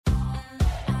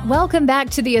Welcome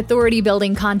back to the Authority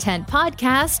Building Content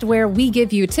Podcast, where we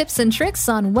give you tips and tricks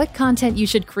on what content you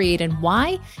should create and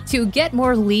why to get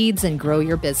more leads and grow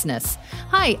your business.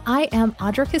 Hi, I am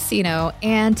Audra Casino,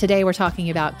 and today we're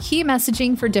talking about key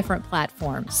messaging for different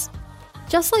platforms.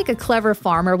 Just like a clever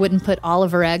farmer wouldn't put all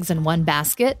of her eggs in one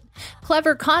basket,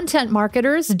 clever content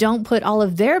marketers don't put all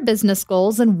of their business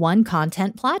goals in one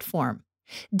content platform.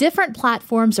 Different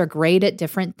platforms are great at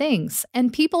different things,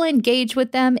 and people engage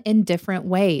with them in different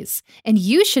ways. And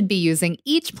you should be using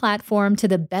each platform to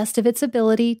the best of its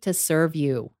ability to serve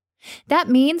you. That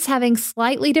means having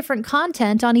slightly different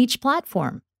content on each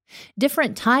platform.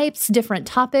 Different types, different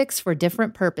topics for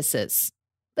different purposes.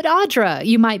 But Audra,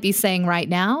 you might be saying right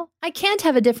now, I can't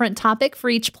have a different topic for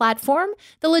each platform.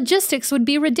 The logistics would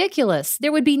be ridiculous.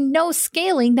 There would be no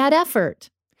scaling that effort.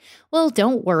 Well,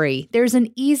 don't worry. There's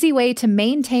an easy way to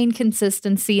maintain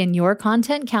consistency in your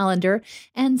content calendar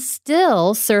and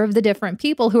still serve the different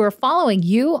people who are following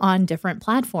you on different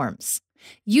platforms.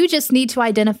 You just need to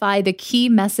identify the key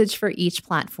message for each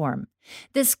platform.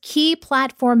 This key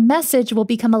platform message will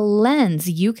become a lens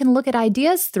you can look at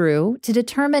ideas through to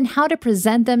determine how to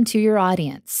present them to your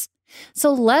audience.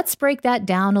 So let's break that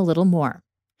down a little more.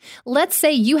 Let's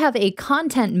say you have a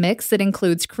content mix that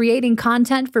includes creating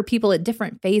content for people at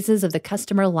different phases of the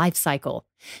customer lifecycle.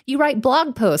 You write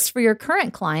blog posts for your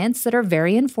current clients that are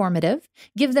very informative,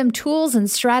 give them tools and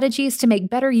strategies to make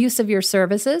better use of your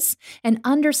services, and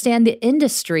understand the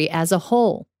industry as a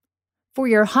whole. For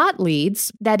your hot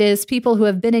leads, that is, people who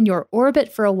have been in your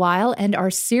orbit for a while and are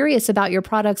serious about your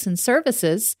products and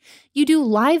services, you do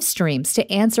live streams to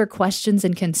answer questions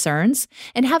and concerns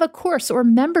and have a course or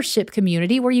membership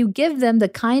community where you give them the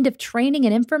kind of training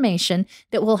and information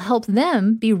that will help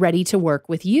them be ready to work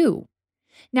with you.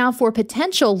 Now, for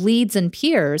potential leads and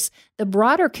peers, the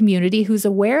broader community who's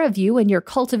aware of you and you're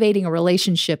cultivating a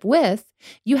relationship with,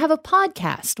 you have a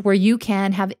podcast where you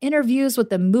can have interviews with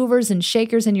the movers and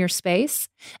shakers in your space,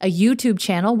 a YouTube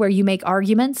channel where you make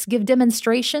arguments, give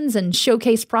demonstrations, and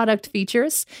showcase product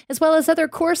features, as well as other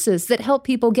courses that help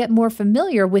people get more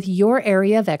familiar with your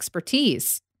area of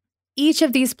expertise. Each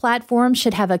of these platforms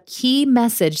should have a key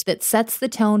message that sets the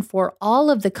tone for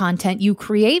all of the content you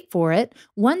create for it,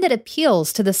 one that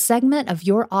appeals to the segment of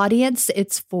your audience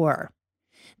it's for.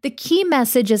 The key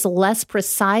message is less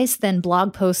precise than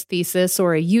blog post thesis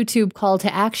or a YouTube call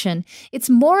to action. It's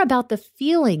more about the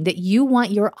feeling that you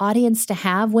want your audience to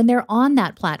have when they're on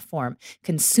that platform,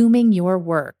 consuming your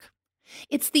work.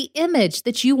 It's the image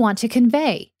that you want to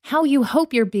convey, how you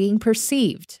hope you're being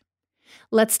perceived.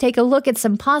 Let's take a look at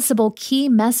some possible key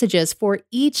messages for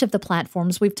each of the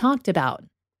platforms we've talked about.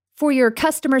 For your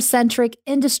customer-centric,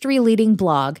 industry-leading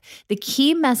blog, the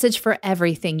key message for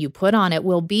everything you put on it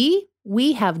will be,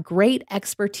 we have great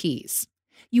expertise.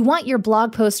 You want your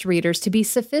blog post readers to be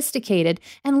sophisticated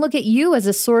and look at you as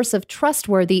a source of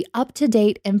trustworthy,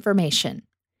 up-to-date information.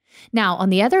 Now, on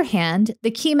the other hand,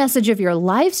 the key message of your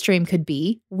live stream could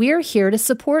be, we're here to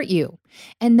support you.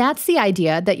 And that's the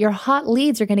idea that your hot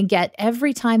leads are going to get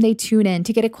every time they tune in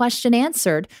to get a question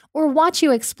answered or watch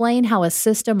you explain how a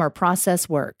system or process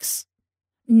works.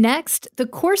 Next, the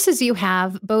courses you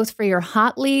have, both for your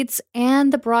hot leads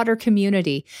and the broader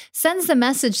community, sends the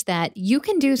message that you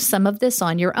can do some of this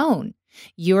on your own.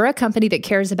 You're a company that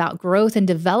cares about growth and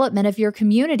development of your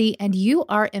community, and you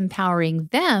are empowering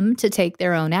them to take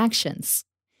their own actions.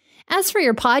 As for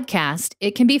your podcast,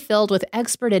 it can be filled with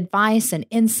expert advice and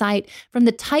insight from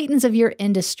the titans of your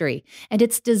industry, and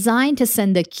it's designed to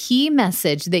send the key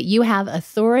message that you have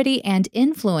authority and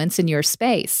influence in your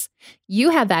space. You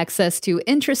have access to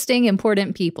interesting,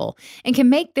 important people and can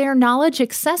make their knowledge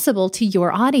accessible to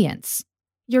your audience.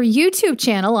 Your YouTube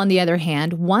channel, on the other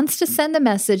hand, wants to send the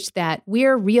message that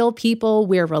we're real people,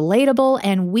 we're relatable,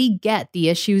 and we get the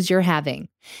issues you're having.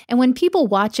 And when people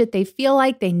watch it, they feel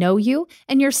like they know you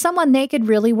and you're someone they could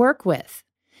really work with.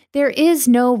 There is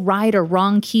no right or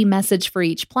wrong key message for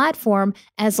each platform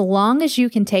as long as you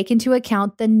can take into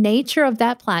account the nature of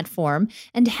that platform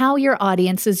and how your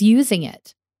audience is using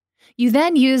it. You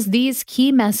then use these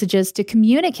key messages to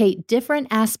communicate different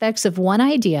aspects of one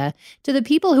idea to the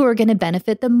people who are going to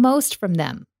benefit the most from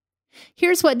them.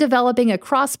 Here's what developing a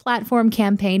cross-platform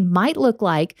campaign might look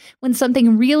like when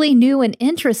something really new and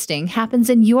interesting happens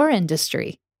in your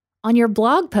industry. On your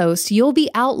blog post, you'll be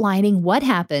outlining what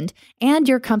happened and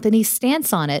your company's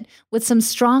stance on it with some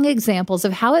strong examples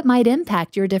of how it might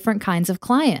impact your different kinds of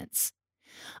clients.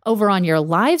 Over on your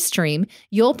live stream,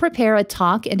 you'll prepare a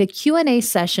talk and a Q&A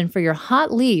session for your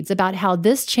hot leads about how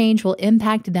this change will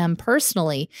impact them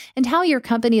personally and how your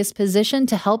company is positioned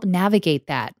to help navigate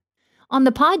that. On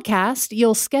the podcast,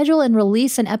 you'll schedule and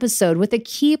release an episode with a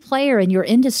key player in your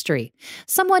industry,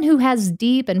 someone who has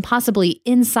deep and possibly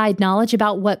inside knowledge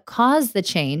about what caused the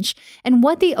change and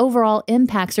what the overall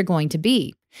impacts are going to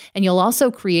be. And you'll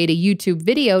also create a YouTube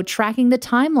video tracking the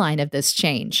timeline of this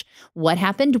change, what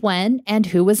happened when, and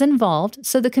who was involved,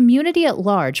 so the community at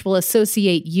large will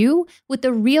associate you with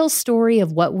the real story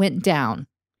of what went down.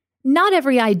 Not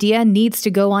every idea needs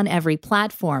to go on every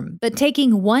platform, but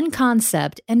taking one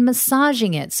concept and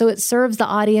massaging it so it serves the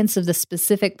audience of the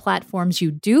specific platforms you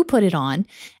do put it on,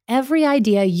 every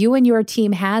idea you and your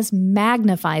team has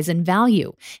magnifies in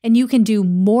value, and you can do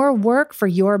more work for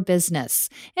your business.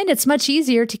 And it's much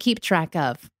easier to keep track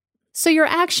of. So your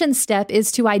action step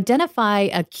is to identify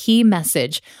a key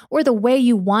message or the way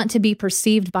you want to be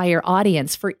perceived by your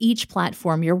audience for each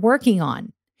platform you're working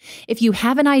on. If you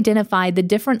haven't identified the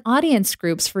different audience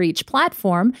groups for each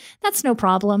platform, that's no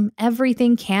problem.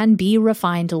 Everything can be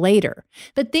refined later.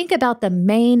 But think about the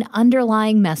main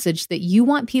underlying message that you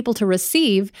want people to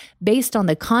receive based on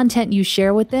the content you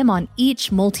share with them on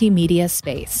each multimedia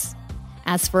space.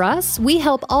 As for us, we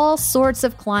help all sorts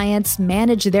of clients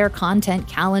manage their content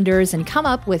calendars and come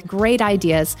up with great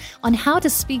ideas on how to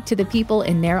speak to the people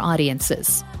in their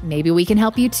audiences. Maybe we can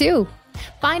help you too.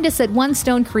 Find us at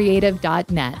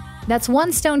onestonecreative.net. That's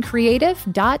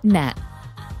onestonecreative.net.